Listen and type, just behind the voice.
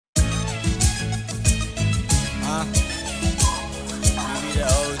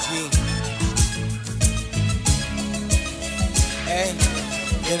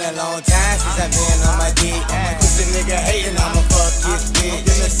Been a long time since I've been on my dick. Pussy nigga hating, I'ma fuck his bitch.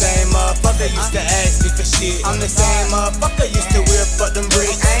 Been the same motherfucker used to ask me for shit. I'm the same motherfucker used to whip up them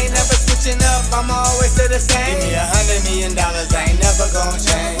bricks. I ain't never switching up, I'ma always stay the same. Give me $100 million, I ain't never gon'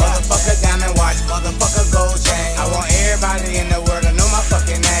 change. Motherfucker diamond watch, motherfucker gold chain. I want everybody in the world to know my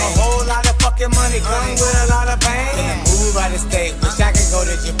fucking name. A whole lot of fucking money come with a lot of pain. In a move out of state, wish I could go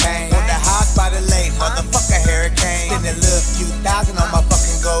to Japan. Want the house by the lake, motherfucker hurricane. Spend a little few thousand on my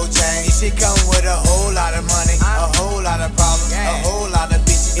fucking gold chain. This shit come with a whole lot of money, a whole lot of problems, a whole lot of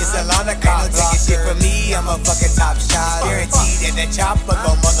bitches. It's a lot of cops taking shit from me, I'm a fucking top shot. Guaranteed that the chopper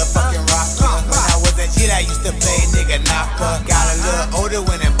gon' motherfucking rock. When I was a kid, I used to play nigga knocker. Got a little older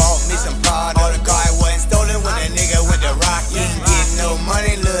when it bought me some Prada. All the car wasn't stolen when a nigga went to rock. He ain't getting no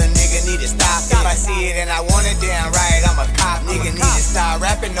money, little nigga need to stop. If I see it and I want it damn right, I'm a cop. Nigga need to stop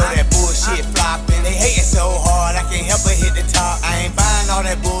rapping, know that bullshit flopping. They hating so hard, I can't help but hit the top. I ain't buying all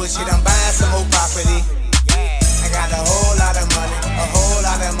that bullshit, I'm buying